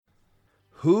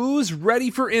Who's ready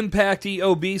for impact,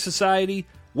 EOB Society?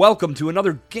 Welcome to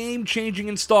another game-changing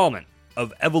installment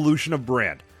of Evolution of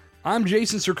Brand. I'm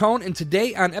Jason Sircone, and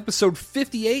today on episode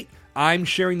 58, I'm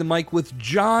sharing the mic with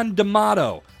John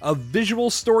D'Amato, a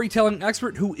visual storytelling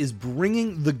expert who is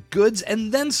bringing the goods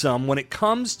and then some when it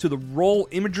comes to the role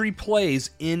imagery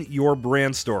plays in your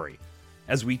brand story.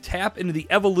 As we tap into the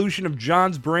evolution of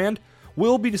John's brand,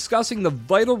 we'll be discussing the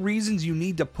vital reasons you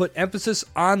need to put emphasis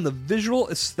on the visual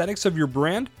aesthetics of your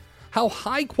brand, how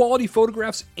high-quality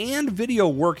photographs and video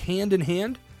work hand in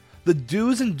hand, the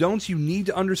do's and don'ts you need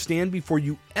to understand before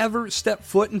you ever step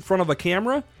foot in front of a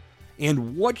camera,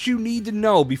 and what you need to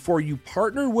know before you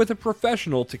partner with a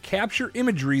professional to capture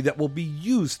imagery that will be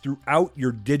used throughout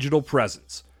your digital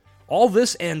presence. All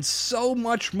this and so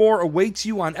much more awaits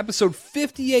you on episode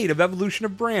 58 of Evolution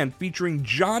of Brand featuring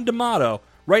John D'Amato,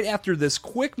 right after this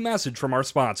quick message from our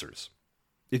sponsors.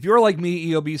 If you're like me,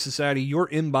 EOB Society, your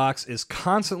inbox is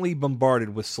constantly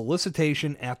bombarded with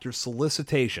solicitation after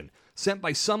solicitation sent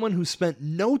by someone who spent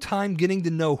no time getting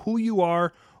to know who you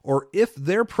are or if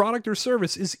their product or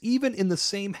service is even in the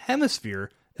same hemisphere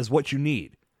as what you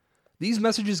need. These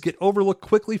messages get overlooked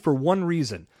quickly for one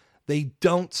reason: they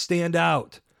don't stand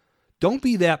out. Don't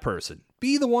be that person.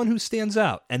 Be the one who stands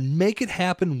out and make it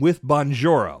happen with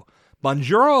Bonjoro.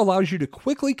 Bonjoro allows you to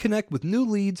quickly connect with new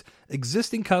leads,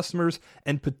 existing customers,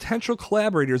 and potential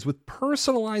collaborators with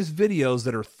personalized videos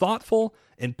that are thoughtful,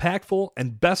 impactful,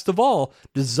 and best of all,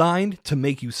 designed to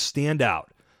make you stand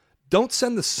out. Don't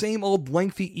send the same old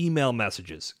lengthy email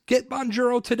messages. Get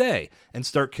Bonjoro today and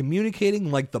start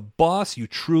communicating like the boss you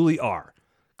truly are.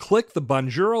 Click the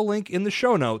Bonjoro link in the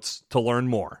show notes to learn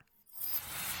more.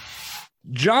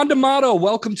 John D'Amato,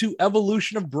 welcome to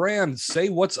Evolution of Brand. Say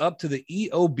what's up to the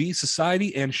EOB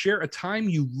Society and share a time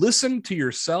you listened to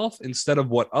yourself instead of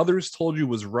what others told you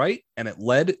was right, and it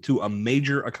led to a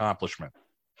major accomplishment.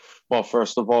 Well,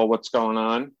 first of all, what's going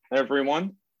on,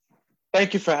 everyone?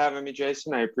 Thank you for having me,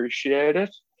 Jason. I appreciate it.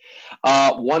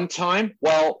 One time,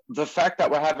 well, the fact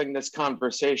that we're having this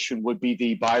conversation would be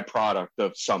the byproduct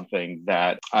of something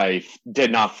that I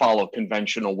did not follow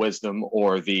conventional wisdom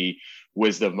or the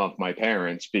wisdom of my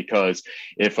parents, because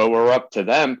if it were up to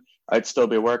them, I'd still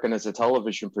be working as a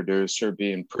television producer,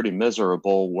 being pretty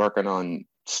miserable, working on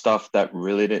stuff that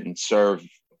really didn't serve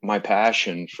my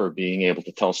passion for being able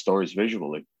to tell stories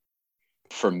visually.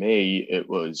 For me, it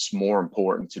was more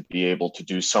important to be able to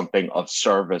do something of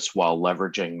service while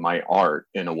leveraging my art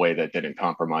in a way that didn't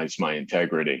compromise my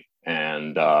integrity.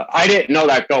 And I didn't know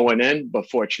that going in, but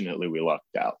fortunately we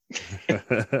lucked out.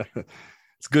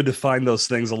 It's good to find those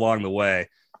things along the way.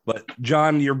 But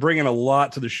John, you're bringing a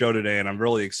lot to the show today, and I'm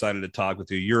really excited to talk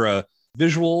with you. You're a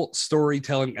visual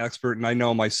storytelling expert, and I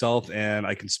know myself, and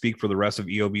I can speak for the rest of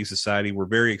EOB Society. We're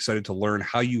very excited to learn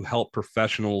how you help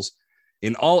professionals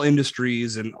in all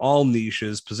industries and all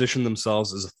niches position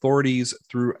themselves as authorities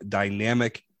through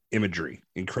dynamic imagery.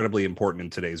 Incredibly important in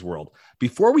today's world.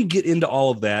 Before we get into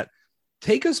all of that,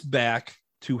 take us back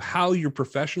to how your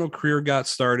professional career got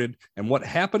started and what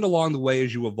happened along the way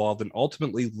as you evolved and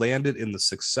ultimately landed in the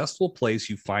successful place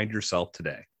you find yourself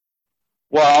today.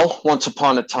 Well, once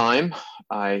upon a time,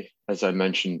 as I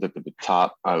mentioned at the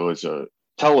top, I was a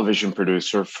television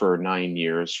producer for 9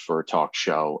 years for a talk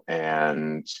show.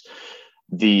 And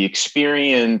the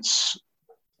experience,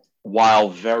 while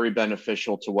very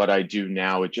beneficial to what I do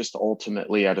now, it just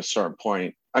ultimately at a certain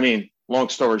point, long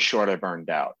story short, I burned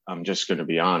out. I'm just going to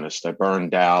be honest. I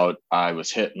burned out. I was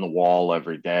hitting the wall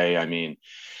every day.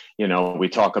 We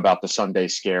talk about the Sunday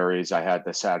scaries. I had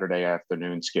the Saturday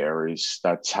afternoon scaries.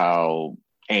 That's how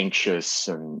anxious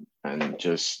and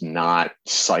just not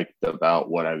psyched about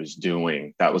what I was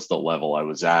doing. That was the level I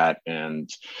was at. And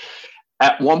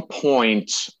at one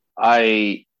point,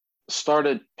 I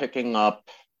started picking up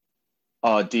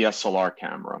a DSLR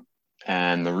camera.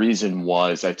 And the reason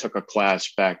was I took a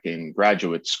class back in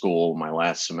graduate school. My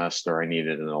last semester, I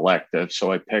needed an elective.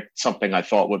 So I picked something I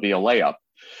thought would be a layup.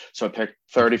 So I picked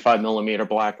 35 millimeter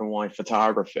black and white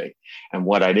photography. And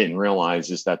what I didn't realize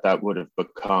is that would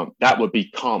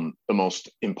become the most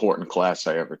important class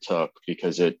I ever took,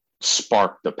 because it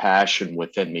sparked the passion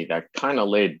within me that kind of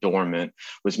laid dormant,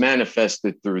 was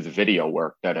manifested through the video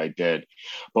work that I did.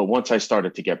 But once I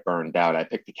started to get burned out, I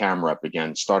picked the camera up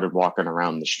again, started walking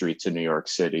around the streets of New York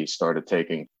City, started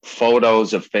taking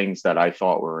photos of things that I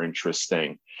thought were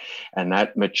interesting. And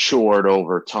that matured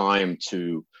over time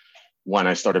to when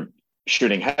I started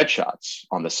shooting headshots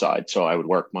on the side. So I would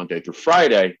work Monday through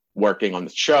Friday working on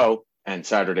the show, and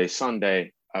Saturday,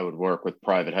 Sunday, I would work with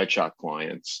private headshot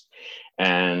clients.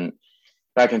 And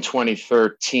back in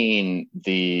 2013,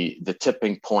 the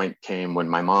tipping point came when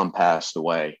my mom passed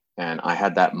away. And I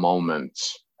had that moment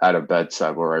at a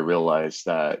bedside where I realized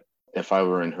that if I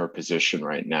were in her position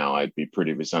right now, I'd be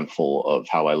pretty resentful of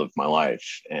how I lived my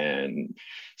life. And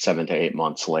 7 to 8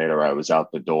 months later, I was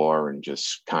out the door and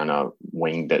just kind of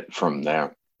winged it from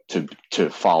there to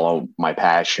follow my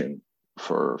passion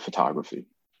for photography.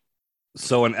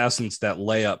 So in essence, that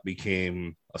layup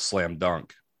became a slam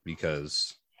dunk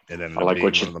because it ended up being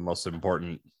one of the most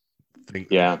important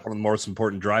things, one of the most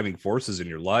important driving forces in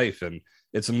your life. And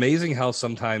it's amazing how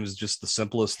sometimes just the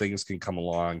simplest things can come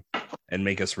along and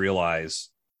make us realize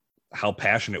how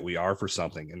passionate we are for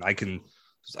something. And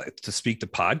to speak to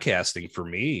podcasting, for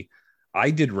me,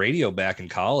 I did radio back in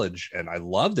college and I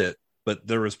loved it, but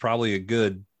there was probably a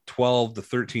good 12 to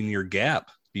 13 year gap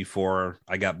before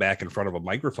I got back in front of a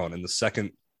microphone. And the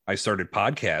second I started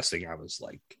podcasting, I was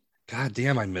like, God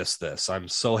damn, I missed this. I'm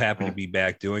so happy to be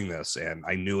back doing this. And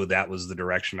I knew that was the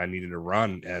direction I needed to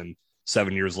run. And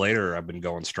 7 years later, I've been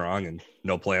going strong and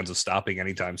no plans of stopping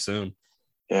anytime soon.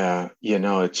 Yeah.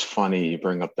 It's funny you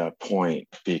bring up that point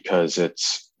because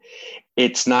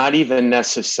it's not even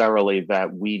necessarily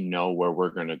that we know where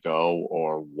we're going to go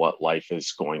or what life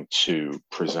is going to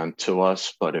present to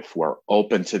us. But if we're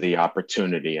open to the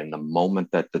opportunity and the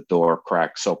moment that the door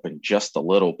cracks open just a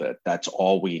little bit, that's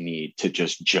all we need to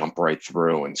just jump right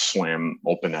through and slam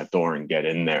open that door and get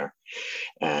in there.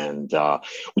 And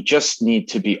we just need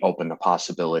to be open to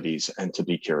possibilities and to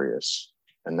be curious.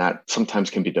 And that sometimes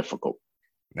can be difficult.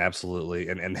 Absolutely.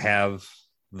 And have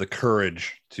the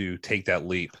courage to take that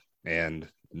leap and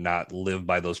not live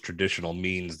by those traditional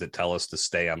means that tell us to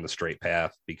stay on the straight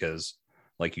path. Because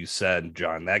like you said,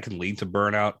 John, that can lead to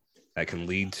burnout. That can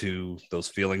lead to those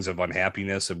feelings of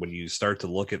unhappiness. And when you start to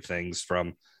look at things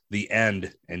from the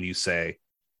end and you say,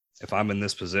 if I'm in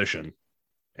this position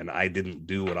and I didn't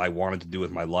do what I wanted to do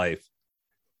with my life,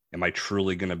 am I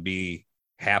truly going to be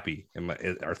happy?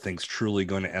 Are things truly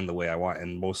going to end the way I want?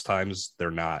 And most times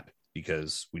they're not,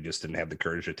 because we just didn't have the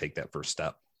courage to take that first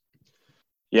step.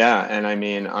 Yeah. And I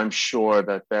mean, I'm sure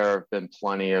that there have been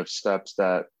plenty of steps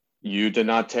that you did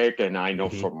not take. And I know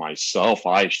for myself,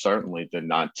 I certainly did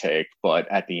not take.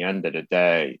 But at the end of the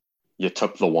day, you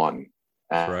took the one.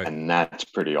 And that's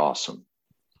pretty awesome.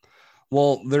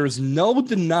 Well, there's no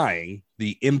denying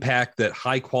the impact that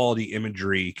high quality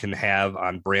imagery can have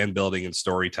on brand building and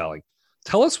storytelling.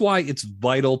 Tell us why it's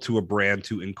vital to a brand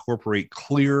to incorporate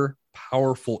clear,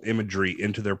 powerful imagery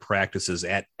into their practices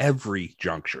at every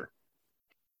juncture.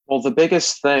 Well, the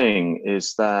biggest thing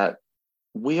is that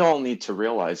we all need to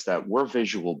realize that we're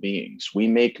visual beings. We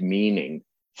make meaning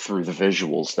through the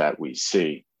visuals that we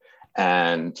see.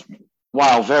 And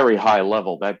while very high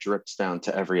level, that drips down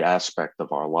to every aspect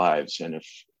of our lives. And if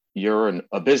you're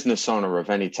a business owner of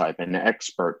any type, an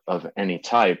expert of any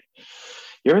type,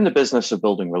 you're in the business of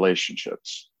building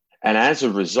relationships. And as a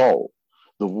result,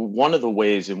 one of the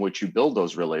ways in which you build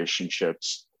those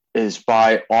relationships is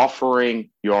by offering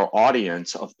your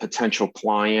audience of potential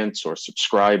clients or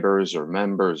subscribers or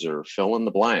members or fill in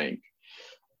the blank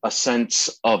a sense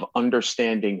of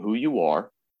understanding who you are,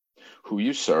 who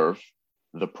you serve,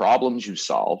 the problems you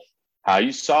solve, how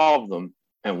you solve them,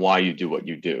 and why you do what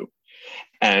you do.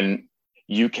 And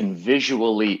you can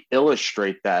visually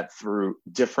illustrate that through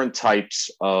different types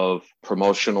of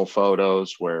promotional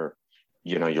photos where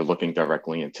you're looking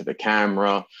directly into the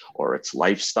camera, or it's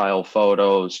lifestyle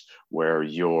photos where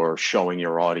you're showing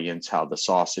your audience how the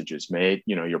sausage is made,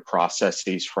 your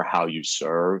processes for how you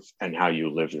serve and how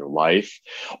you live your life,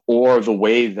 or the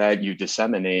way that you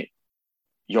disseminate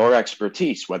your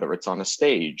expertise, whether it's on a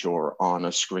stage or on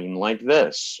a screen like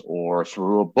this, or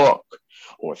through a book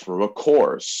or through a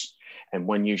course. And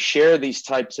when you share these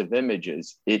types of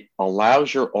images, it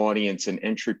allows your audience an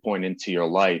entry point into your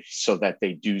life so that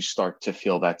they do start to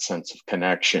feel that sense of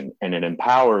connection, and it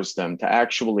empowers them to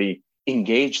actually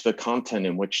engage the content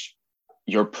in which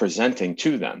you're presenting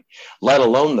to them, let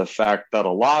alone the fact that a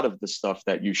lot of the stuff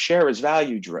that you share is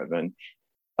value driven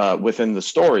within the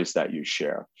stories that you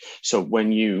share. So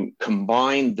when you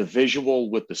combine the visual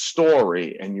with the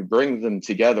story and you bring them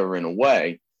together in a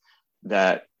way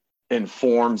that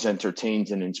informs,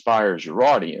 entertains, and inspires your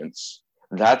audience,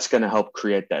 that's going to help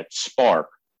create that spark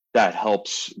that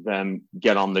helps them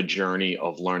get on the journey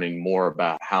of learning more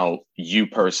about how you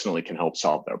personally can help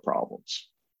solve their problems.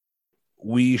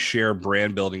 We share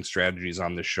brand building strategies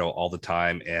on this show all the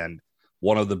time. And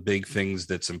one of the big things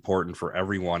that's important for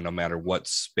everyone, no matter what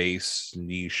space,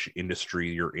 niche,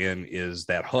 industry you're in, is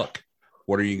that hook.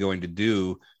 What are you going to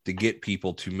do to get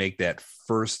people to make that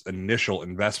first initial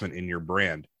investment in your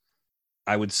brand?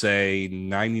 I would say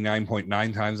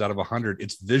 99.9 times out of 100,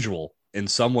 it's visual in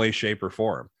some way, shape, or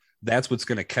form. That's what's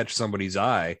going to catch somebody's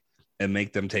eye. and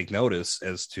make them take notice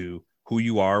as to who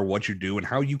you are, what you do, and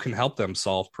how you can help them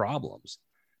solve problems.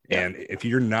 Yeah. And if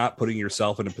you're not putting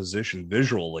yourself in a position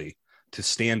visually to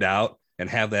stand out and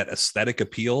have that aesthetic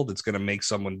appeal that's going to make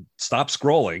someone stop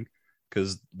scrolling,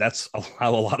 because that's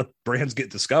how a lot of brands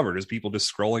get discovered, is people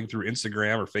just scrolling through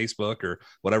Instagram or Facebook or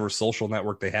whatever social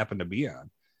network they happen to be on.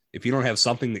 If you don't have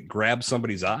something that grabs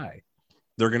somebody's eye,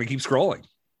 they're going to keep scrolling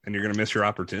and you're going to miss your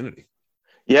opportunity.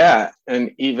 Yeah.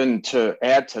 And even to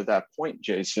add to that point,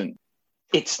 Jason,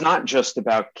 it's not just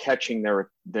about catching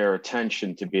their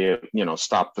attention to be,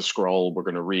 stop the scroll, we're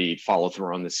going to read, follow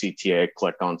through on the CTA,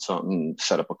 click on something,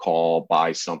 set up a call,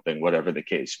 buy something, whatever the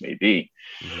case may be.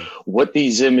 Mm-hmm. What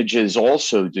these images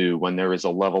also do, when there is a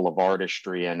level of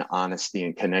artistry and honesty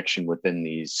and connection within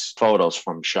these photos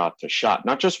from shot to shot,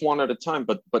 not just one at a time,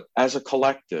 but as a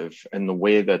collective, and the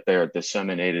way that they're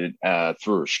disseminated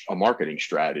through a marketing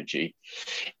strategy,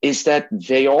 is that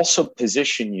they also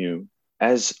position you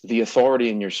as the authority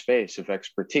in your space of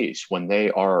expertise when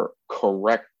they are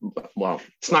correct. Well,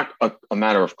 it's not a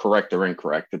matter of correct or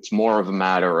incorrect. It's more of a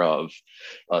matter of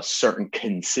a certain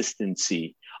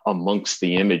consistency amongst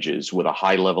the images with a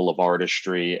high level of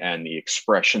artistry, and the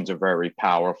expressions are very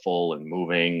powerful and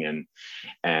moving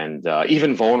and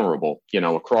even vulnerable,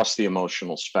 across the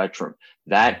emotional spectrum.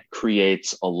 That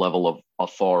creates a level of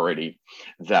authority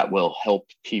that will help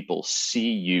people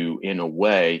see you in a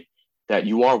way that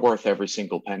you are worth every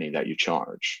single penny that you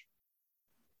charge.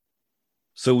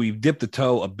 So we've dipped the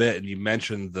toe a bit, and you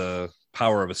mentioned the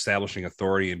power of establishing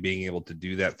authority and being able to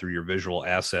do that through your visual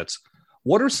assets.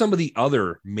 What are some of the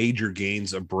other major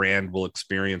gains a brand will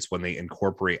experience when they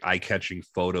incorporate eye-catching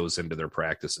photos into their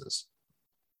practices?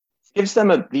 It gives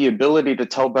them the ability to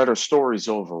tell better stories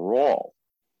overall,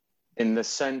 in the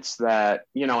sense that,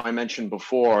 I mentioned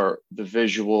before, the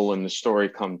visual and the story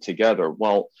come together.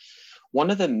 Well, one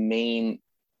of the main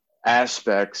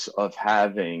aspects of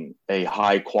having a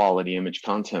high quality image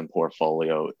content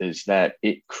portfolio is that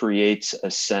it creates a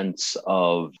sense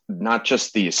of not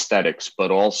just the aesthetics,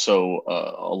 but also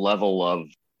a level of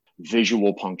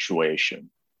visual punctuation,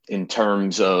 in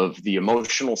terms of the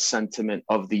emotional sentiment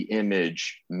of the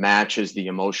image matches the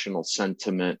emotional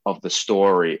sentiment of the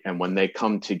story. And when they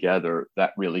come together,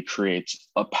 that really creates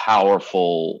a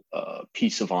powerful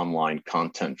piece of online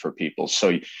content for people.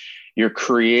 So you're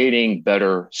creating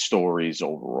better stories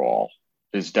overall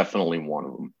is definitely one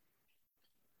of them.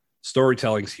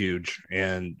 Storytelling's huge.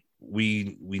 And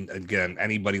we again,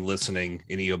 anybody listening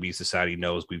in EOB Society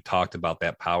knows we've talked about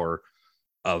that power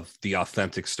of the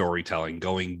authentic storytelling,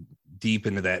 going deep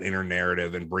into that inner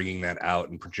narrative and bringing that out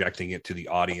and projecting it to the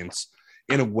audience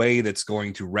in a way that's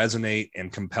going to resonate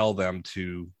and compel them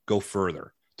to go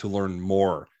further, to learn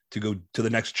more, to go to the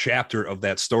next chapter of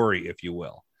that story, if you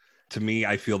will. To me,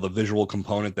 I feel the visual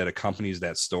component that accompanies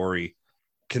that story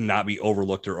cannot be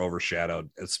overlooked or overshadowed,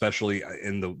 especially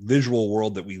in the visual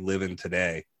world that we live in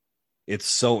today. It's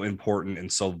so important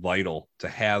and so vital to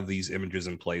have these images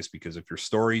in place, because if your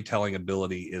storytelling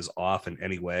ability is off in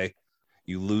any way,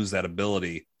 you lose that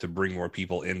ability to bring more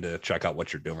people in to check out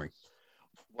what you're doing.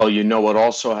 Well, what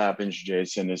also happens,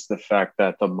 Jason, is the fact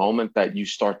that the moment that you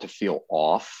start to feel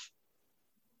off,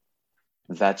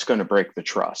 that's going to break the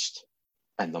trust.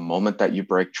 And the moment that you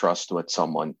break trust with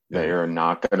someone, they are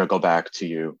not going to go back to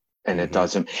you. And it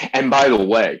doesn't. And by the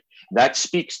way, that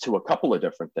speaks to a couple of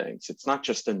different things. It's not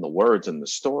just in the words and the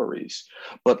stories,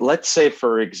 but let's say,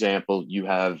 for example, you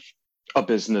have a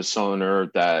business owner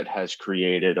that has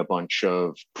created a bunch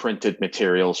of printed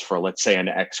materials for, let's say, an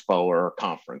expo or a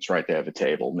conference, right? They have a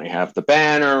table and they have the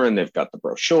banner and they've got the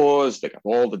brochures, they got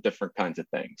all the different kinds of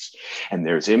things. And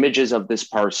there's images of this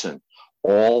person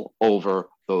all over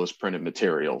those printed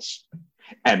materials.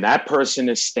 And that person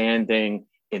is standing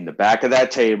in the back of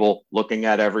that table, looking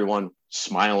at everyone,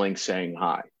 smiling, saying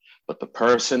hi. But the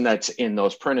person that's in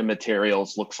those printed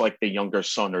materials looks like the younger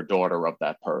son or daughter of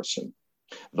that person.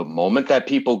 The moment that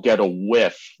people get a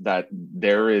whiff that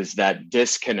there is that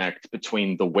disconnect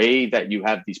between the way that you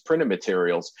have these printed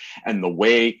materials and the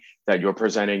way that you're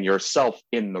presenting yourself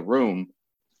in the room,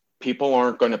 people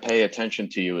aren't going to pay attention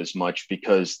to you as much,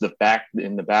 because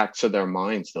in the backs of their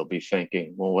minds, they'll be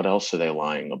thinking, well, what else are they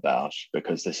lying about?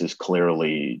 Because this is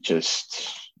clearly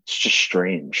it's just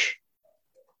strange.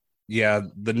 Yeah,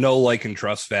 the know, like, and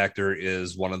trust factor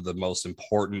is one of the most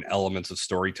important elements of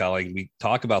storytelling. We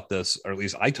talk about this, or at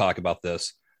least I talk about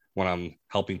this when I'm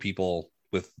helping people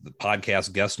with the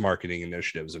podcast guest marketing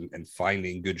initiatives and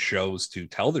finding good shows to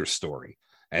tell their story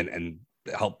and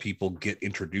help people get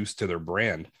introduced to their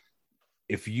brand.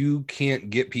 If you can't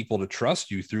get people to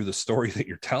trust you through the story that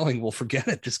you're telling, well, forget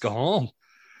it. Just go home.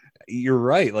 You're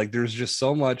right. Like, there's just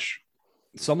so much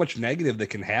so much negative that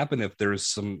can happen if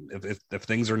there's if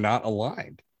things are not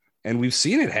aligned. And we've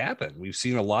seen it happen. We've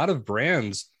seen a lot of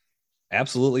brands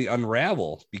absolutely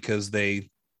unravel because they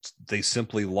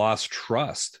simply lost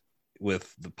trust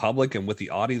with the public and with the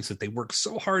audience that they work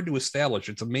so hard to establish.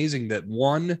 It's amazing that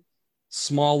one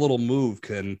small little move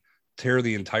can tear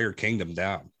the entire kingdom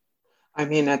down. I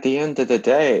mean, at the end of the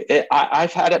day,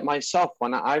 I've had it myself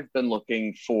when I've been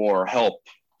looking for help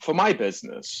for my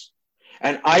business.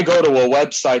 And I go to a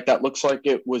website that looks like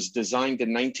it was designed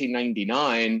in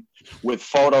 1999 with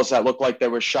photos that look like they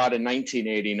were shot in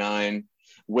 1989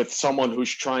 with someone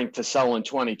who's trying to sell in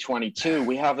 2022.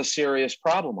 We have a serious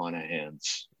problem on our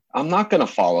hands. I'm not going to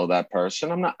follow that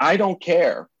person. I don't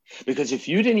care, because if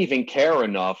you didn't even care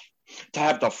enough to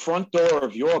have the front door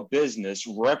of your business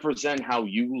represent how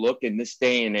you look in this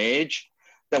day and age,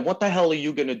 then what the hell are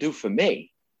you going to do for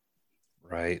me?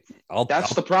 Right.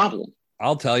 That's the problem.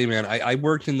 I'll tell you, man, I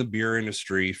worked in the beer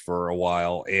industry for a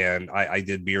while, and I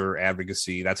did beer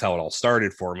advocacy. That's how it all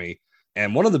started for me.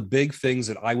 And one of the big things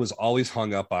that I was always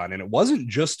hung up on, and it wasn't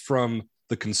just from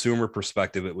the consumer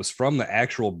perspective, it was from the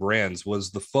actual brands,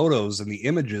 was the photos and the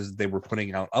images they were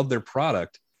putting out of their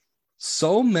product.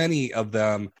 So many of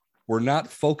them were not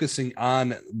focusing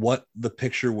on what the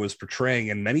picture was portraying,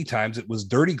 and many times it was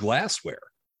dirty glassware.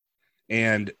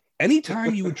 And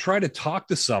anytime you would try to talk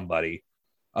to somebody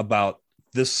about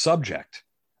this subject,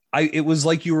 it was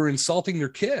like you were insulting their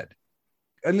kid.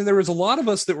 And then there was a lot of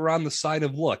us that were on the side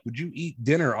of, look, would you eat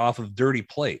dinner off of dirty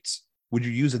plates? Would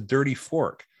you use a dirty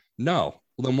fork? No.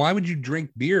 Well, then why would you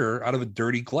drink beer out of a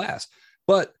dirty glass?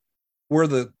 But where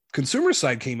the consumer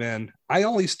side came in, I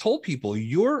always told people,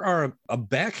 you're a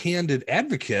backhanded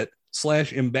advocate /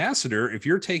 ambassador. If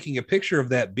you're taking a picture of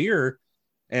that beer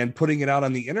and putting it out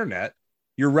on the internet,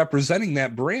 you're representing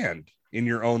that brand in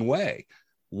your own way.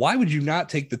 Why would you not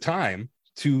take the time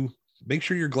to make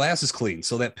sure your glass is clean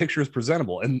so that picture is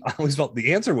presentable? And I always felt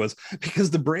the answer was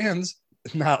because the brands,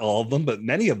 not all of them, but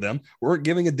many of them, weren't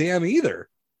giving a damn either.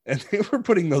 And they were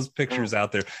putting those pictures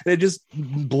out there. And it just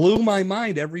blew my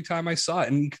mind every time I saw it.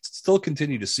 And you can still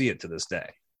continue to see it to this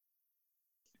day.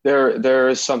 There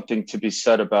is something to be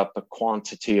said about the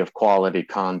quantity of quality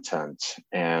content.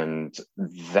 And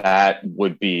that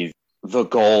would be the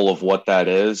goal of what that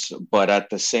is. But at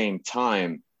the same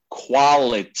time,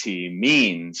 quality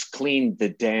means clean the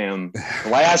damn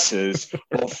glasses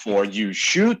before you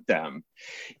shoot them.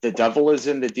 The devil is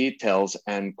in the details.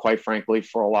 And quite frankly,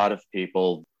 for a lot of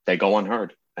people, they go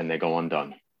unheard and they go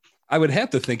undone. I would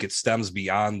have to think it stems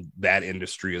beyond that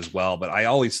industry as well. But I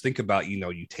always think about,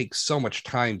 you take so much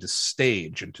time to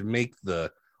stage and to make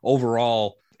the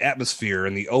overall atmosphere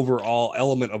and the overall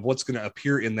element of what's going to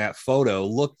appear in that photo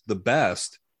look the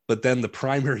best. But then the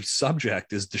primary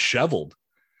subject is disheveled.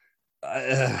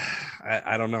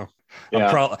 I don't know.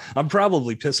 Yeah. I'm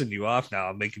probably pissing you off now.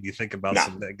 I'm making you think about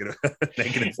some negative.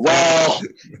 Well,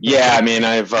 yeah. I mean,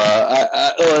 I've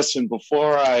listen.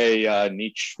 Before I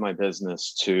niche my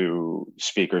business to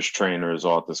speakers, trainers,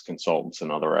 authors, consultants,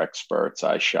 and other experts,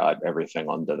 I shot everything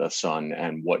under the sun.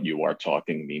 And what you are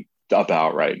talking to me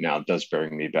about right now does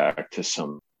bring me back to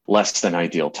some less than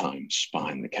ideal times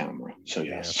behind the camera. So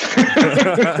yes.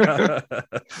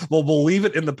 Well, we'll leave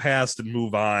it in the past and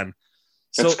move on.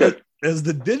 That's good. As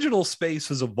the digital space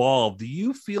has evolved, do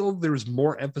you feel there's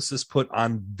more emphasis put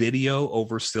on video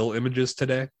over still images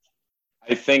today?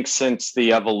 I think since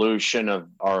the evolution of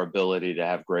our ability to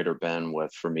have greater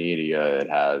bandwidth for media,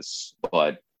 it has.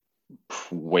 But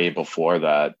way before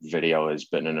that, video has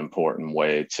been an important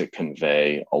way to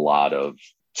convey a lot of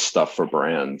stuff for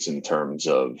brands in terms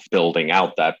of building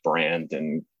out that brand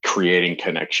and creating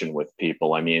connection with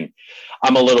people. I mean,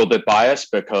 I'm a little bit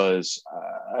biased because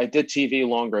I did TV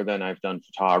longer than I've done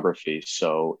photography.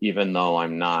 So even though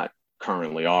I'm not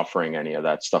currently offering any of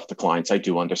that stuff to clients, I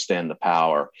do understand the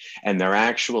power. And there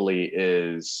actually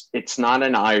is, it's not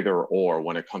an either or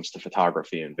when it comes to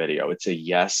photography and video. It's a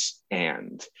yes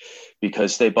and,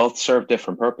 because they both serve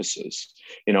different purposes.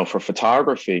 For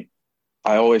photography,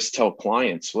 I always tell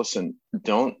clients, listen,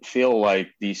 don't feel like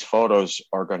these photos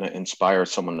are going to inspire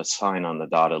someone to sign on the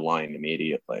dotted line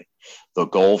immediately. The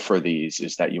goal for these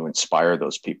is that you inspire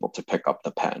those people to pick up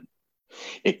the pen.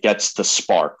 It gets the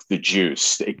spark, the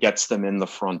juice. It gets them in the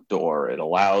front door. It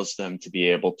allows them to be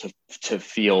able to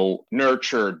feel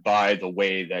nurtured by the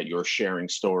way that you're sharing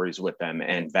stories with them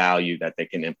and value that they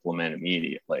can implement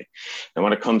immediately. And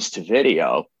when it comes to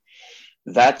video,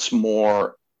 that's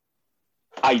more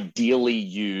ideally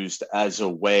used as a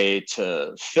way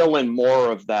to fill in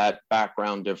more of that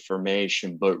background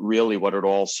information, but really what it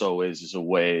also is a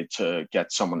way to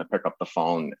get someone to pick up the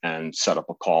phone and set up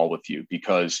a call with you.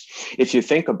 Because if you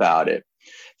think about it,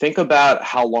 Think about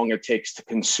how long it takes to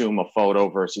consume a photo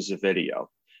versus a video,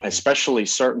 especially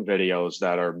certain videos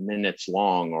that are minutes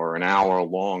long or an hour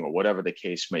long or whatever the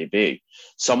case may be.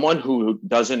 Someone who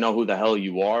doesn't know who the hell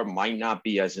you are might not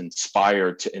be as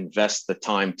inspired to invest the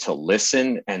time to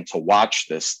listen and to watch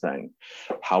this thing.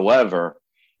 However,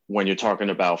 when you're talking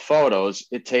about photos,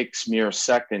 it takes mere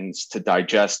seconds to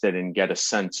digest it and get a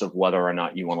sense of whether or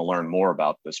not you want to learn more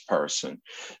about this person.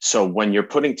 So when you're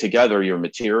putting together your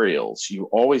materials, you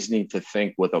always need to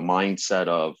think with a mindset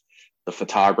of the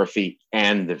photography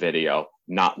and the video,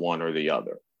 not one or the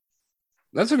other.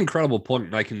 That's an incredible point.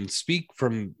 And I can speak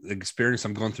from the experience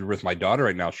I'm going through with my daughter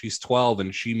right now. She's 12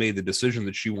 and she made the decision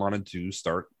that she wanted to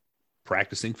start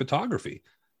practicing photography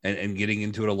and getting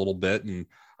into it a little bit. And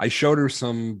I showed her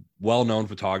some well-known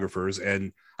photographers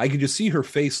and I could just see her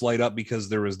face light up because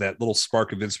there was that little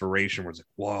spark of inspiration where it's like,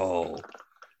 whoa,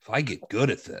 if I get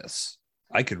good at this,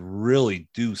 I could really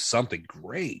do something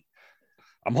great.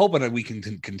 I'm hoping that we can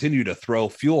continue to throw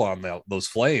fuel on those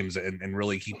flames and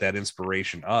really keep that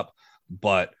inspiration up.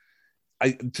 But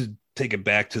to take it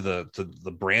back to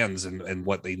the brands and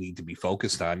what they need to be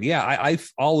focused on. Yeah,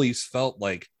 I've always felt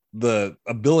like the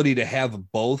ability to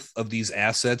have both of these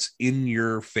assets in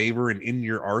your favor and in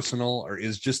your arsenal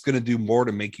is just going to do more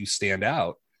to make you stand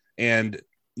out. And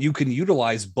you can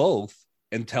utilize both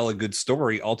and tell a good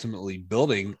story, ultimately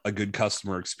building a good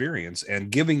customer experience and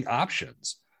giving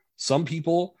options. Some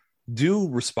people do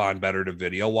respond better to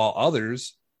video while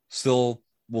others still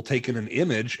will take in an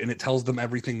image and it tells them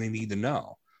everything they need to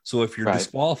know. So if you're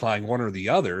disqualifying one or the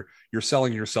other, you're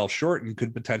selling yourself short and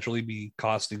could potentially be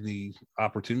costing the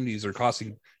opportunities or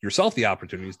costing yourself the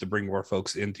opportunities to bring more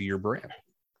folks into your brand.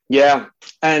 Yeah.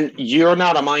 And you're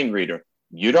not a mind reader.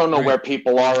 You don't know where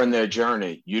people are in their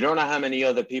journey. You don't know how many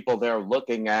other people they're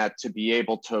looking at to be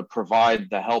able to provide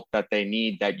the help that they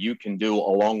need that you can do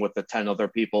along with the 10 other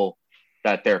people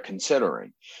that they're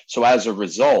considering. So as a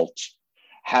result,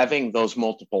 having those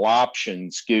multiple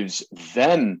options gives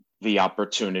them the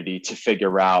opportunity to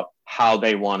figure out how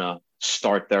they want to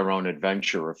start their own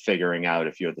adventure of figuring out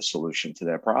if you're the solution to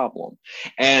their problem.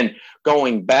 And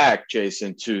going back,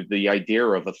 Jason, to the idea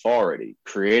of authority,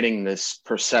 creating this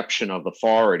perception of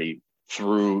authority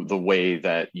through the way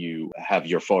that you have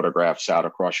your photographs out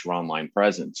across your online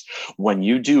presence. When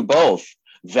you do both,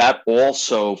 that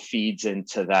also feeds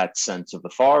into that sense of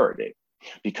authority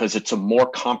because it's a more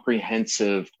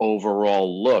comprehensive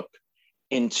overall look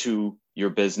into your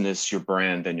business, your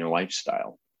brand, and your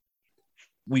lifestyle.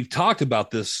 We've talked about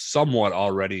this somewhat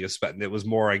already. It was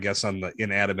more, I guess, on the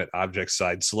inanimate object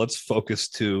side. So let's focus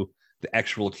to the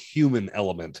actual human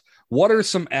element. What are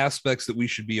some aspects that we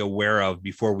should be aware of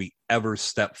before we ever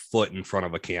step foot in front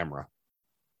of a camera?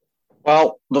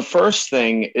 Well, the first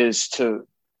thing is to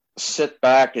sit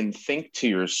back and think to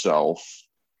yourself,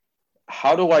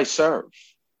 how do I serve?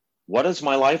 What does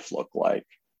my life look like?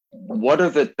 What are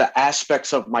the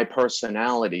aspects of my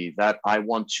personality that I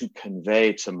want to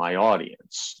convey to my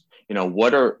audience? You know,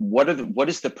 what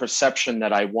is the perception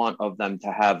that I want of them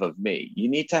to have of me? You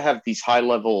need to have these high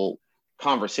level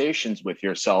conversations with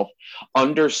yourself,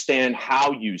 understand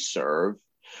how you serve,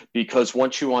 because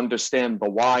once you understand the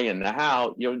why and the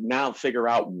how, you'll now figure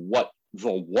out what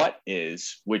the what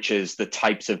is, which is the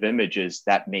types of images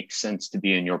that make sense to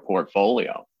be in your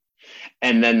portfolio.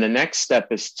 And then the next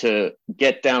step is to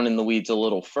get down in the weeds a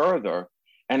little further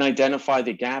and identify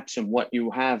the gaps in what you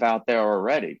have out there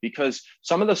already. Because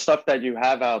some of the stuff that you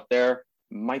have out there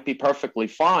might be perfectly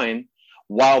fine,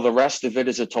 while the rest of it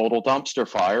is a total dumpster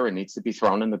fire and needs to be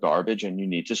thrown in the garbage and you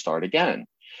need to start again.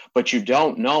 But you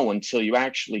don't know until you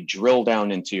actually drill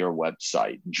down into your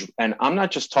website. And I'm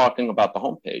not just talking about the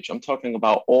homepage. I'm talking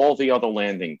about all the other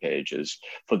landing pages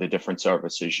for the different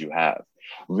services you have.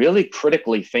 Really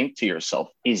critically think to yourself,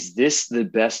 is this the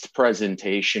best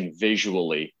presentation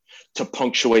visually to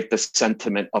punctuate the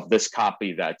sentiment of this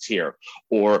copy that's here,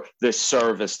 or this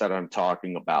service that I'm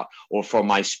talking about, or for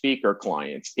my speaker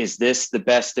clients? Is this the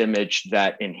best image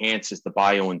that enhances the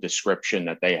bio and description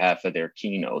that they have for their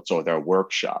keynotes or their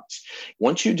workshops?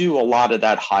 Once you do a lot of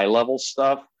that high level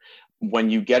stuff, when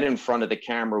you get in front of the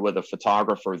camera with a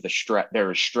photographer,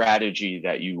 there is strategy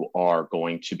that you are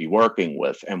going to be working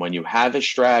with. And when you have a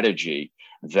strategy,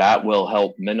 that will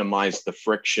help minimize the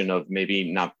friction of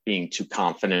maybe not being too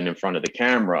confident in front of the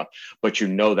camera, but you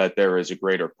know that there is a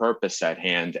greater purpose at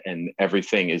hand and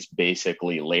everything is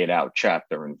basically laid out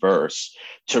chapter and verse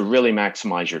to really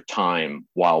maximize your time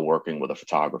while working with a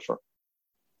photographer.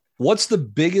 What's the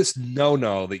biggest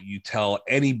no-no that you tell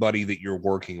anybody that you're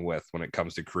working with when it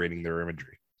comes to creating their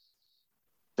imagery?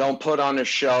 Don't put on a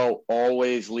show.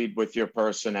 Always lead with your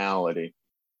personality.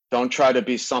 Don't try to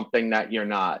be something that you're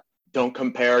not. Don't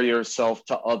compare yourself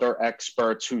to other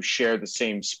experts who share the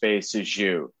same space as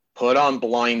you. Put on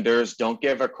blinders. Don't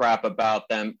give a crap about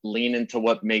them. Lean into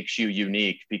what makes you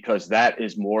unique, because that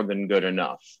is more than good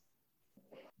enough.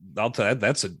 I'll tell you,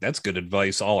 that's good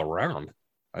advice all around.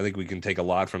 I think we can take a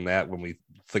lot from that when we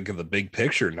think of the big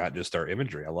picture, not just our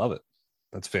imagery. I love it.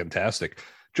 That's fantastic.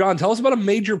 John, tell us about a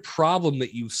major problem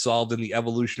that you've solved in the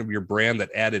evolution of your brand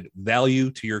that added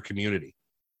value to your community.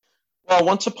 Well,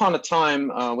 once upon a time,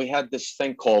 we had this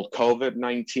thing called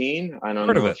COVID-19. I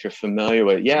don't know if you're familiar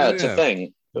with it. Yeah, it's a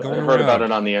thing. I heard about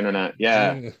it on the internet.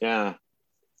 Yeah.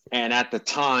 And at the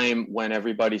time, when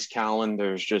everybody's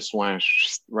calendars just went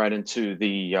right into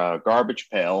the garbage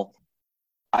pail,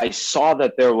 I saw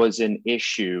that there was an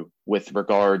issue with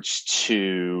regards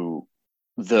to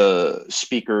the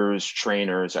speakers,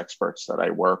 trainers, experts that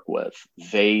I work with.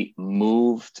 They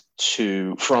moved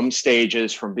from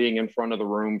stages, from being in front of the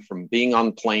room, from being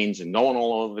on planes and going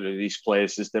all over to these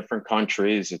places, different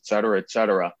countries, et cetera, et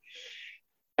cetera.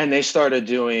 And they started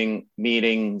doing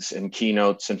meetings and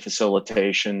keynotes and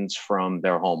facilitations from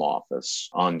their home office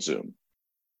on Zoom.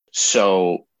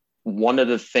 So one of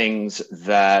the things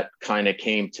that kind of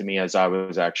came to me as I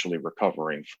was actually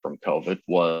recovering from COVID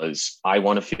was, I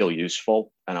want to feel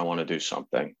useful and I want to do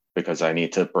something, because I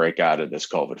need to break out of this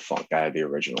COVID funk. I had the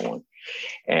original one.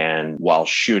 And while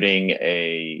shooting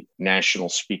a National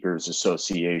Speakers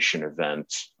Association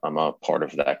event, I'm a part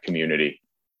of that community,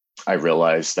 I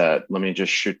realized that let me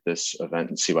just shoot this event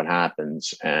and see what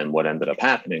happens. And what ended up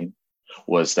happening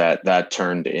was that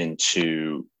turned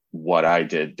into what I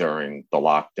did during the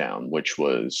lockdown, which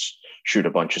was shoot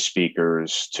a bunch of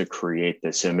speakers to create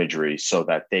this imagery so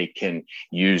that they can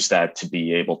use that to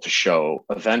be able to show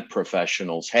event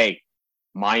professionals, hey,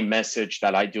 my message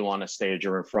that I do on a stage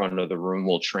or in front of the room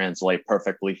will translate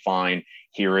perfectly fine.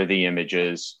 Here are the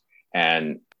images.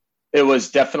 And it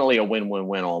was definitely a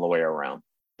win-win-win all the way around,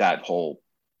 that whole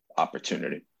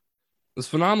opportunity. It's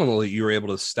phenomenal that you were able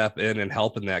to step in and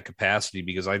help in that capacity,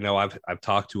 because I know I've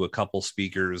talked to a couple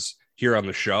speakers here on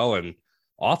the show and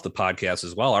off the podcast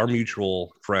as well. Our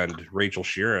mutual friend, Rachel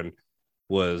Sheeran,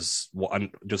 was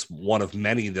just one of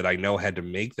many that I know had to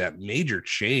make that major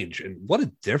change. And what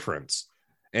a difference.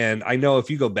 And I know if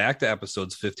you go back to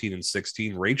episodes 15 and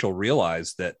 16, Rachel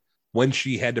realized that when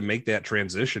she had to make that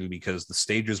transition because the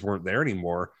stages weren't there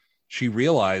anymore, she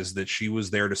realized that she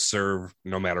was there to serve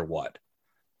no matter what.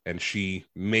 And she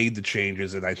made the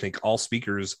changes. And I think all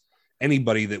speakers,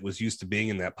 anybody that was used to being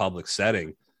in that public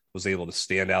setting, was able to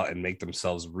stand out and make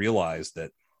themselves realize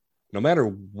that no matter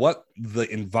what the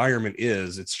environment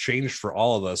is, it's changed for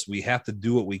all of us. We have to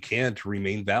do what we can to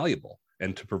remain valuable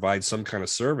and to provide some kind of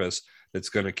service that's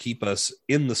going to keep us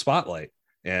in the spotlight.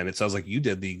 And it sounds like you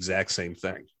did the exact same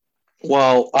thing.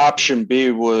 Well, option B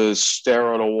was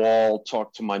stare at a wall,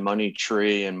 talk to my money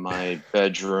tree in my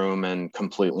bedroom, and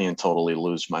completely and totally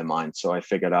lose my mind. So I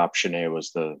figured option A was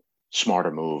the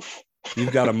smarter move.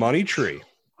 You've got a money tree.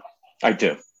 I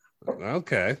do.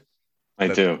 Okay. I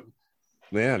do.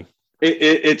 Man.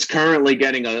 It's currently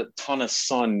getting a ton of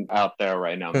sun out there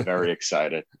right now. I'm very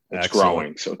excited. It's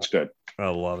growing, so it's good. I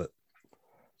love it.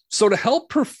 So to help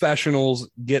professionals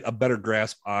get a better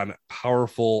grasp on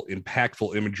powerful,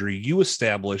 impactful imagery, you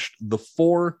established the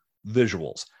 4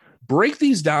 visuals. Break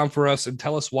these down for us and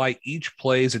tell us why each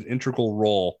plays an integral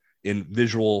role in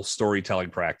visual storytelling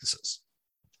practices.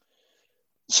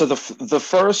 So the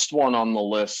first one on the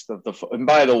list and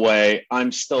by the way,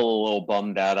 I'm still a little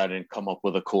bummed out I didn't come up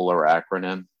with a cooler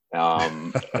acronym.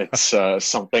 It's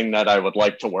something that I would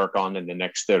like to work on in the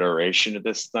next iteration of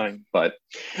this thing. But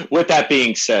with that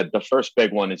being said, the first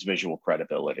big one is visual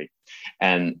credibility.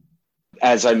 And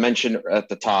as I mentioned at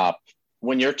the top,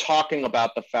 when you're talking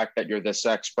about the fact that you're this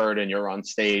expert and you're on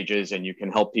stages and you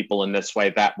can help people in this way,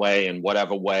 that way, and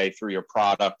whatever way through your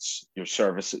products, your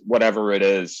services, whatever it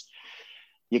is,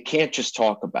 you can't just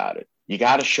talk about it. You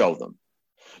got to show them.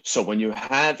 So when you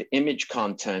have image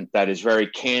content that is very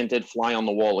candid, fly on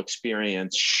the wall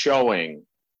experience, showing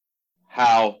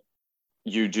how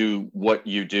you do what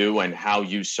you do and how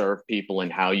you serve people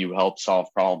and how you help solve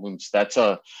problems, that's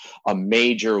a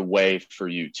major way for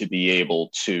you to be able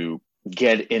to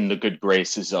get in the good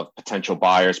graces of potential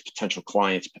buyers, potential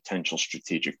clients, potential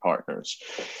strategic partners.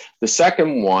 The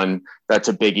second one that's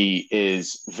a biggie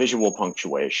is visual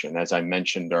punctuation. As I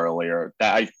mentioned earlier,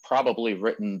 that I've probably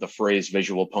written the phrase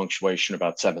visual punctuation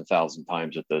about 7,000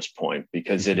 times at this point,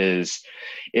 because it is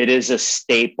a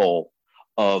staple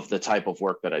of the type of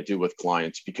work that I do with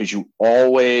clients, because you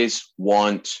always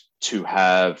want to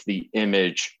have the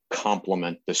image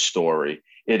complement the story.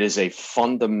 It is a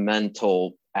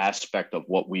fundamental aspect of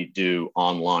what we do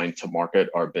online to market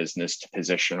our business, to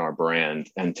position our brand,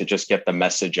 and to just get the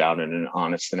message out in an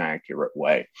honest and accurate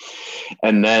way.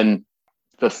 And then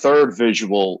the third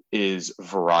visual is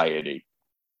variety.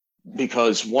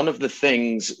 Because one of the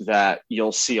things that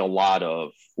you'll see a lot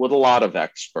of with a lot of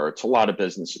experts, a lot of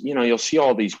business, you'll see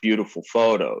all these beautiful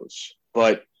photos,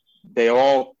 but they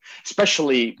all,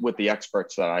 especially with the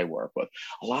experts that I work with,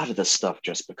 a lot of the stuff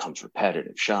just becomes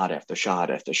repetitive, shot after shot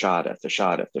after shot after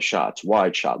shot after shot. It's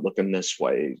wide shot, looking this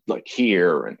way, like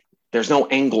here. And there's no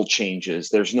angle changes.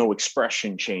 There's no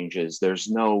expression changes. There's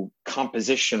no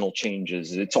compositional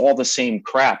changes. It's all the same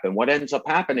crap. And what ends up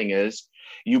happening is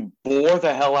you bore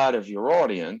the hell out of your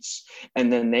audience,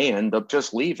 and then they end up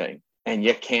just leaving, and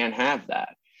you can't have that.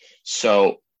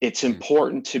 So it's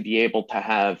important to be able to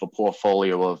have a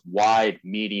portfolio of wide,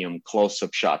 medium,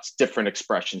 close-up shots, different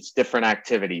expressions, different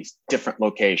activities, different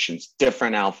locations,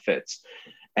 different outfits.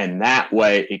 And that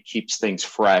way it keeps things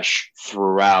fresh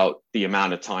throughout the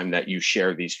amount of time that you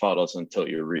share these photos until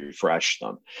you refresh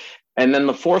them. And then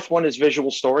the fourth one is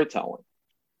visual storytelling.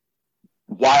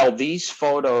 While these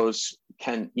photos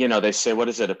can, they say, what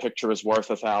is it? A picture is worth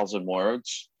 1,000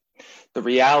 words. The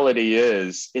reality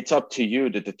is it's up to you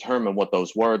to determine what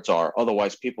those words are.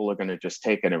 Otherwise, people are going to just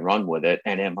take it and run with it.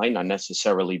 And it might not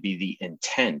necessarily be the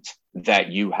intent that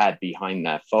you had behind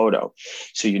that photo.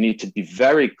 So you need to be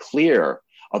very clear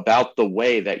about the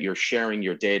way that you're sharing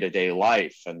your day-to-day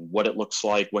life and what it looks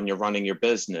like when you're running your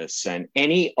business and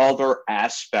any other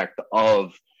aspect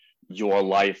of your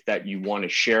life that you want to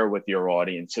share with your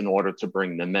audience in order to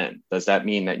bring them in. Does that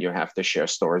mean that you have to share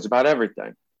stories about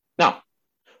everything? No,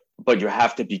 but you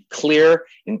have to be clear,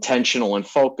 intentional, and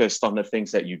focused on the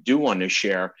things that you do want to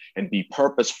share and be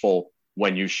purposeful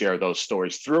when you share those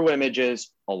stories through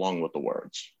images along with the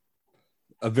words.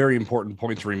 A very important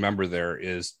point to remember there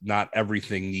is not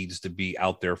everything needs to be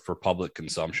out there for public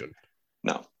consumption.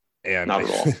 No, and not at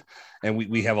all. And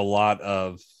we have a lot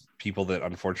of people that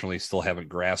unfortunately still haven't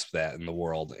grasped that in the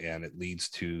world, and it leads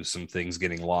to some things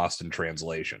getting lost in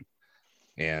translation.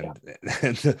 And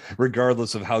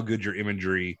regardless of how good your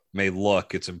imagery may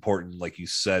look, it's important, like you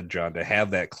said, John, to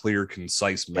have that clear,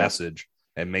 concise message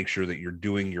and make sure that you're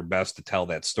doing your best to tell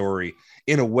that story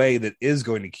in a way that is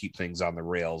going to keep things on the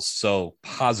rails so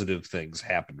positive things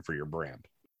happen for your brand.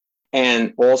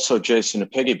 And also, Jason, to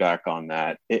piggyback on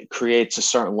that, it creates a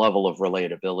certain level of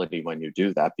relatability when you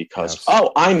do that because,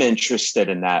 oh, I'm interested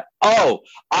in that. Oh,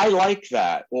 I like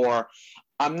that. Or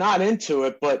I'm not into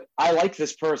it, but I like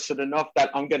this person enough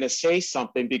that I'm going to say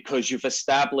something because you've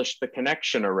established the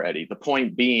connection already. The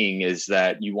point being is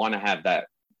that you want to have that.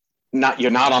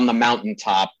 You're not on the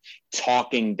mountaintop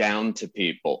talking down to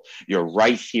people. You're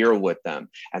right here with them.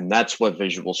 And that's what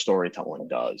visual storytelling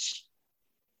does.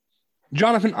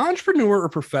 John, if an entrepreneur or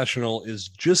professional is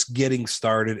just getting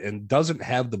started and doesn't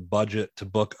have the budget to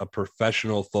book a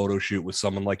professional photo shoot with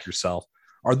someone like yourself,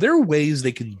 are there ways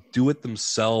they can do it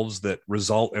themselves that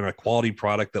result in a quality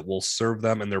product that will serve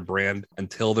them and their brand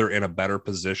until they're in a better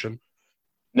position?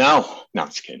 No,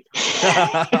 just kidding.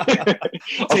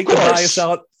 Take the bias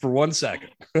out for 1 second.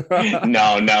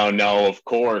 No. Of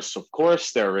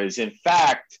course there is. In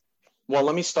fact, well,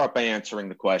 let me start by answering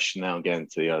the question now and get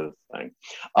into the other thing.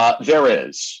 There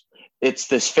is. It's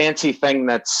this fancy thing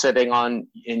that's sitting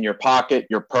in your pocket,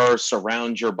 your purse,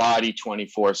 around your body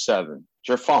 24/7. It's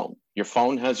your phone. Your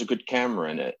phone has a good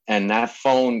camera in it. And that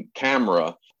phone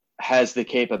camera has the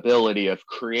capability of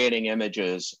creating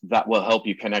images that will help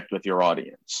you connect with your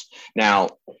audience. Now,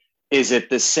 is it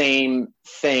the same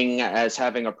thing as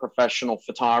having a professional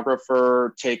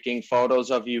photographer taking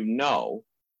photos of you? No,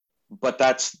 but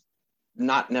that's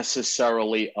not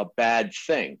necessarily a bad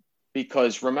thing,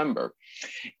 because remember,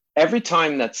 every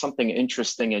time that something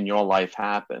interesting in your life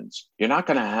happens, you're not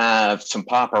going to have some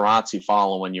paparazzi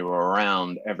following you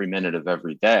around every minute of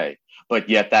every day. But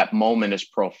yet that moment is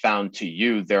profound to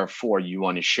you. Therefore, you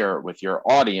want to share it with your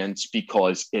audience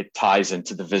because it ties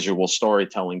into the visual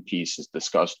storytelling pieces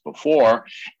discussed before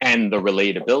and the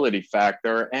relatability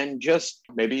factor. And just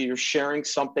maybe you're sharing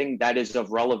something that is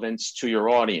of relevance to your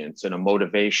audience in a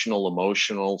motivational,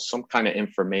 emotional, some kind of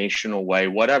informational way,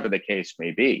 whatever the case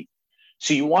may be.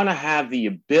 So you want to have the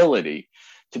ability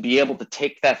to be able to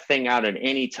take that thing out at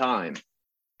any time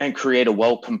and create a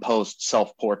well-composed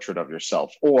self-portrait of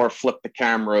yourself, or flip the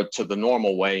camera to the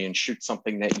normal way and shoot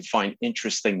something that you find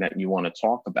interesting that you want to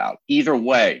talk about. Either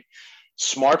way,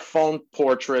 smartphone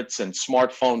portraits and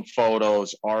smartphone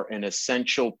photos are an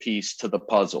essential piece to the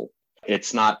puzzle.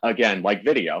 It's not, again, like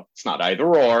video, it's not either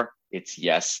or, it's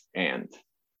yes and.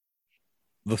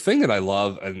 The thing that I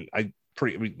love, and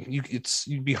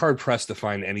you'd be hard pressed to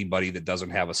find anybody that doesn't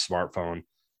have a smartphone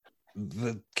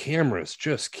the cameras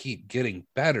just keep getting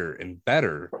better and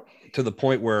better to the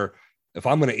point where if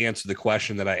I'm going to answer the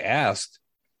question that I asked,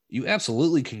 you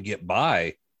absolutely can get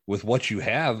by with what you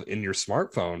have in your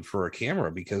smartphone for a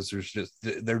camera, because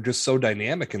they're just so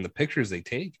dynamic and the pictures they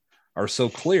take are so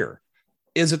clear.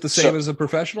 Is it the same as a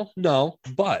professional? No.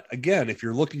 But again, if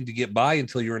you're looking to get by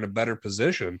until you're in a better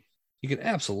position, you can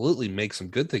absolutely make some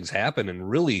good things happen and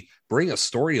really bring a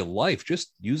story to life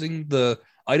just using the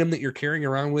item that you're carrying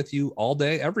around with you all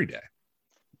day, every day.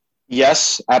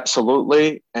 Yes,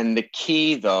 absolutely. And the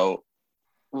key, though,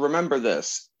 remember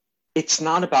this, it's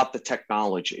not about the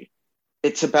technology.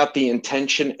 It's about the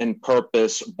intention and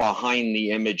purpose behind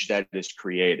the image that is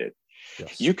created.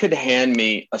 Yes. You could hand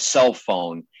me a cell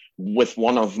phone with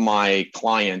one of my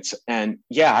clients, and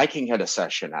yeah, I can get a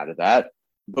session out of that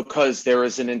because there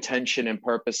is an intention and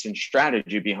purpose and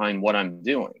strategy behind what I'm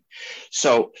doing.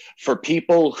 So for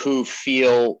people who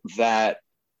feel that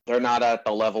they're not at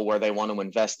the level where they want to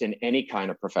invest in any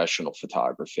kind of professional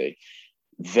photography,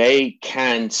 they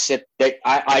can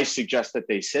I suggest that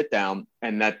they sit down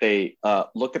and that they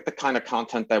look at the kind of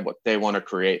content that what they want to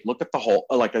create, look at the whole,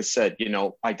 like I said,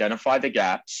 identify the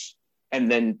gaps, and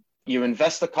then you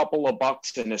invest a couple of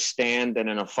bucks in a stand and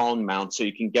in a phone mount so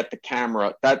you can get the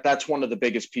camera. That's one of the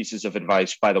biggest pieces of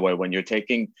advice, by the way, when you're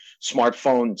taking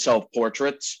smartphone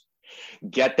self-portraits.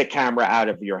 Get the camera out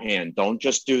of your hand. Don't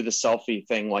just do the selfie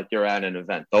thing like you're at an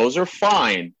event. Those are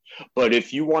fine. But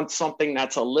if you want something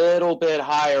that's a little bit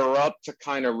higher up to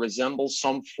kind of resemble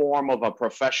some form of a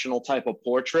professional type of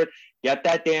portrait, get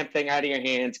that damn thing out of your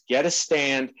hands, get a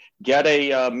stand, get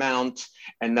a mount,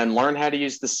 and then learn how to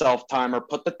use the self timer,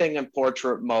 put the thing in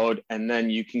portrait mode, and then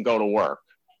you can go to work.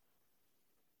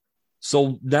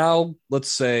 So now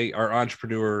let's say our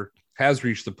entrepreneur has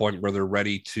reached the point where they're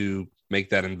ready to make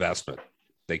that investment.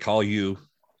 They call you.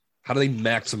 How do they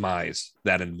maximize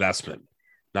that investment?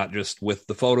 Not just with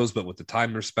the photos, but with the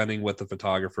time they're spending with the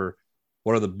photographer.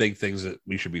 What are the big things that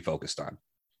we should be focused on?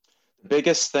 The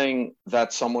biggest thing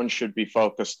that someone should be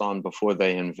focused on before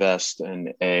they invest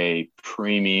in a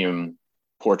premium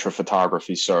portrait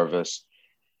photography service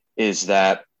is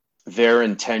that their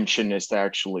intention is to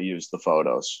actually use the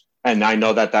photos. And I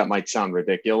know that might sound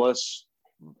ridiculous,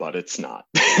 but it's not.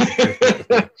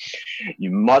 You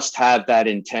must have that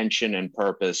intention and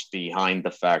purpose behind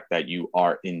the fact that you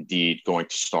are indeed going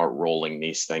to start rolling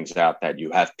these things out, that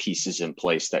you have pieces in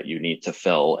place that you need to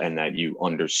fill, and that you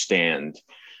understand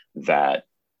that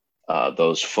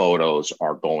those photos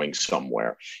are going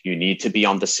somewhere. You need to be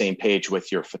on the same page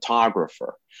with your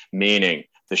photographer, meaning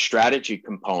the strategy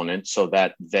component, so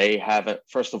that they have it,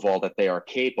 first of all, that they are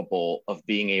capable of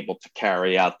being able to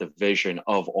carry out the vision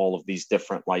of all of these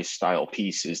different lifestyle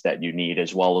pieces that you need,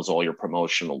 as well as all your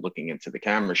promotional looking into the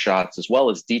camera shots, as well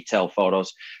as detail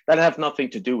photos that have nothing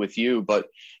to do with you, but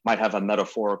might have a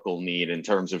metaphorical need in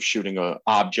terms of shooting an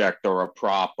object or a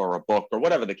prop or a book or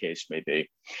whatever the case may be.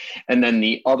 And then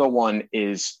the other one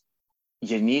is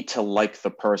you need to like the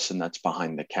person that's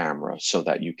behind the camera so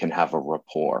that you can have a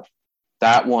rapport.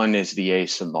 That one is the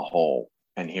ace in the hole.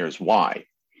 And here's why.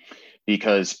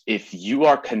 Because if you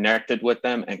are connected with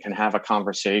them and can have a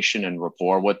conversation and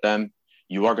rapport with them,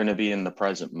 you are going to be in the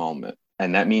present moment.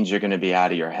 And that means you're going to be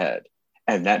out of your head.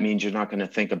 And that means you're not going to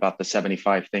think about the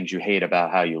 75 things you hate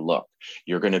about how you look.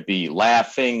 You're going to be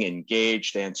laughing,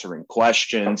 engaged, answering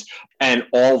questions, and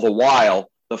all the while,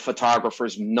 the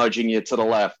photographer's nudging you to the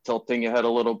left, tilting your head a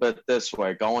little bit this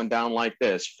way, going down like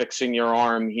this, fixing your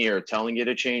arm here, telling you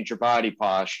to change your body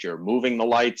posture, moving the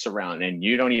lights around, and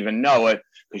you don't even know it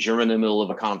because you're in the middle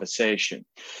of a conversation.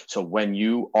 So when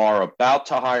you are about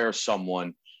to hire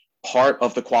someone, part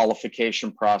of the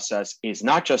qualification process is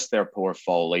not just their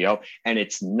portfolio, and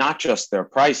it's not just their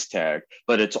price tag,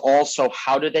 but it's also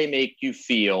how do they make you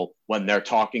feel when they're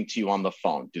talking to you on the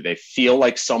phone? Do they feel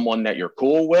like someone that you're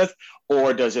cool with,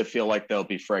 or does it feel like there'll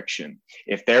be friction?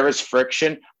 If there is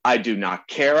friction, I do not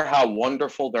care how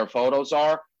wonderful their photos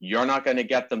are. You're not going to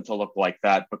get them to look like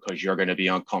that because you're going to be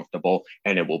uncomfortable,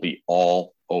 and it will be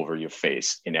all over your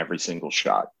face in every single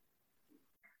shot.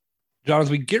 John,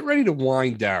 as we get ready to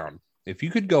wind down, if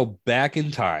you could go back in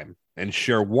time and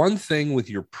share one thing with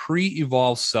your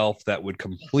pre-evolved self that would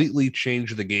completely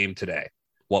change the game today,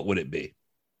 what would it be?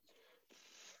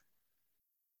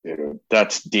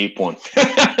 That's a deep one.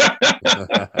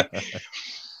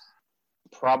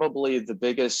 Probably the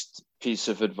biggest piece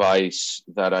of advice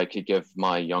that I could give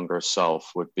my younger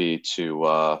self would be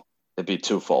it'd be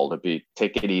twofold. It'd be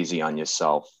take it easy on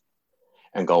yourself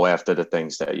and go after the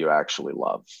things that you actually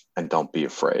love, and don't be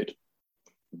afraid,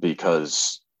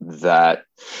 because that,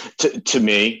 to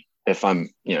me, if I'm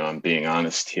being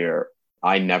honest here,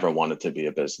 I never wanted to be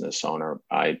a business owner.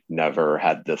 I never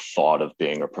had the thought of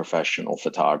being a professional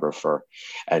photographer.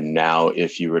 And now,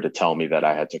 if you were to tell me that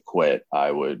I had to quit,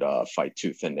 I would fight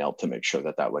tooth and nail to make sure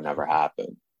that that would never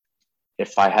happen.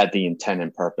 If I had the intent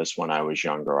and purpose when I was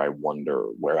younger, I wonder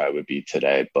where I would be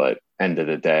today. But end of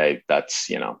the day, that's,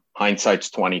 hindsight's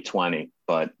 2020,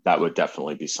 but that would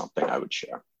definitely be something I would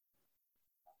share.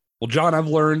 Well, John, I've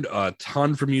learned a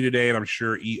ton from you today, and I'm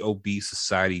sure EOB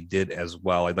Society did as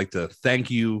well. I'd like to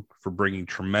thank you for bringing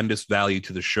tremendous value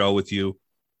to the show with you.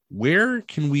 Where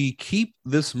can we keep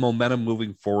this momentum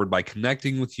moving forward by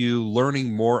connecting with you,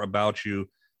 learning more about you,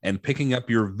 and picking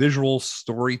up your visual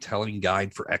storytelling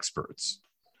guide for experts?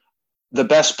 The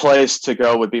best place to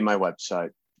go would be my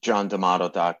website,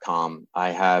 johndamato.com.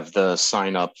 I have the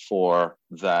sign up for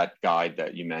that guide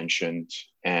that you mentioned.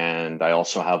 And I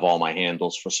also have all my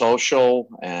handles for social,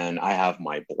 and I have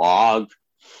my blog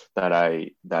that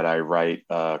I write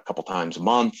a couple times a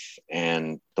month,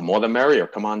 and the more the merrier.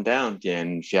 Come on down.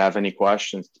 And if you have any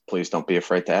questions, please don't be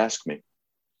afraid to ask me.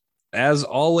 As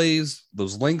always,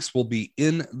 those links will be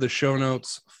in the show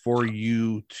notes for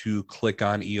you to click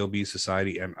on EOB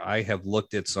Society. And I have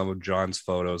looked at some of John's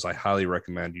photos. I highly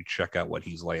recommend you check out what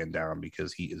he's laying down,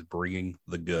 because he is bringing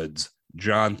the goods.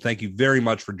 John, thank you very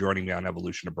much for joining me on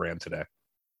Evolution of Brand today.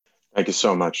 Thank you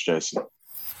so much, Jason.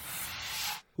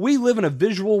 We live in a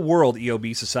visual world,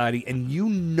 EOB Society, and you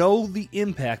know the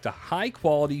impact a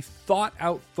high-quality,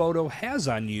 thought-out photo has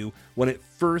on you when it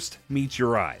first meets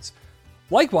your eyes.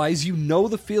 Likewise, you know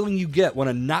the feeling you get when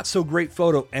a not-so-great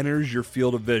photo enters your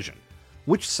field of vision.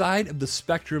 Which side of the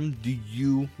spectrum do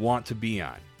you want to be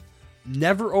on?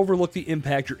 Never overlook the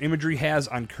impact your imagery has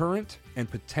on current and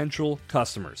potential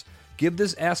customers. Give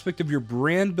this aspect of your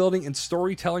brand building and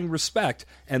storytelling respect,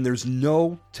 and there's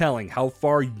no telling how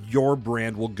far your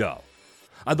brand will go.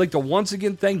 I'd like to once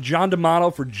again thank John D'Amato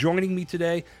for joining me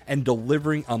today and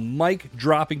delivering a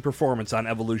mic-dropping performance on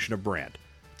Evolution of Brand.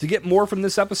 To get more from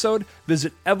this episode,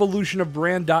 visit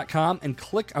evolutionofbrand.com and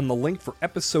click on the link for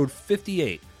episode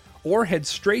 58, or head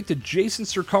straight to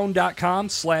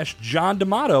jasonsircone.com/John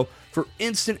D'Amato for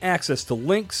instant access to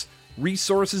links,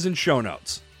 resources, and show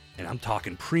notes. And I'm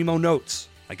talking primo notes.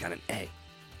 I got an A.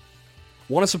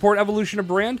 Want to support Evolution of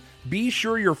Brand? Be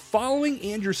sure you're following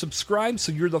and you're subscribed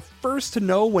so you're the first to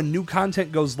know when new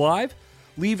content goes live.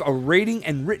 Leave a rating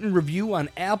and written review on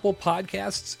Apple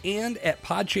Podcasts and at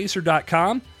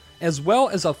podchaser.com, as well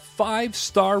as a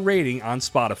 5-star rating on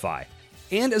Spotify.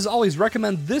 And as always,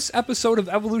 recommend this episode of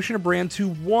Evolution of Brand to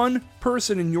one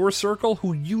person in your circle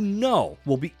who you know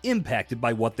will be impacted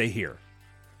by what they hear.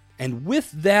 And with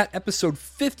that, episode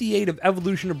 58 of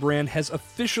Evolution of Brand has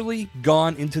officially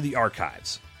gone into the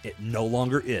archives. It no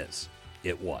longer is.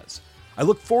 It was. I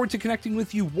look forward to connecting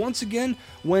with you once again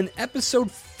when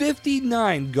episode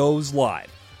 59 goes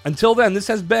live. Until then, this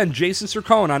has been Jason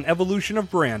Sircone on Evolution of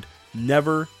Brand.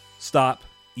 Never stop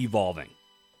evolving.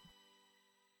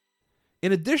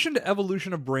 In addition to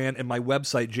Evolution of Brand and my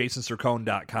website,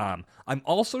 jasonsircone.com, I'm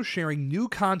also sharing new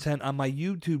content on my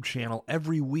YouTube channel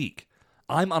every week.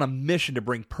 I'm on a mission to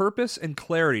bring purpose and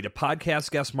clarity to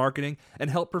podcast guest marketing and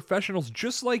help professionals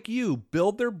just like you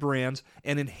build their brands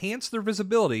and enhance their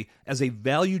visibility as a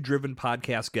value-driven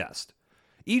podcast guest.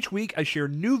 Each week, I share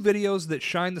new videos that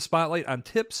shine the spotlight on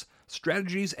tips,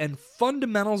 strategies, and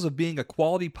fundamentals of being a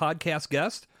quality podcast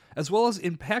guest, as well as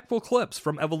impactful clips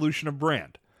from Evolution of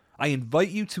Brand. I invite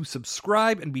you to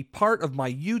subscribe and be part of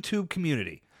my YouTube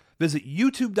community. Visit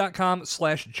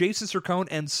youtube.com/Jason Sircone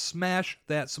and smash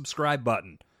that subscribe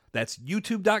button. That's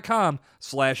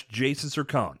youtube.com/Jason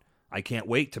Sircone. I can't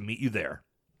wait to meet you there.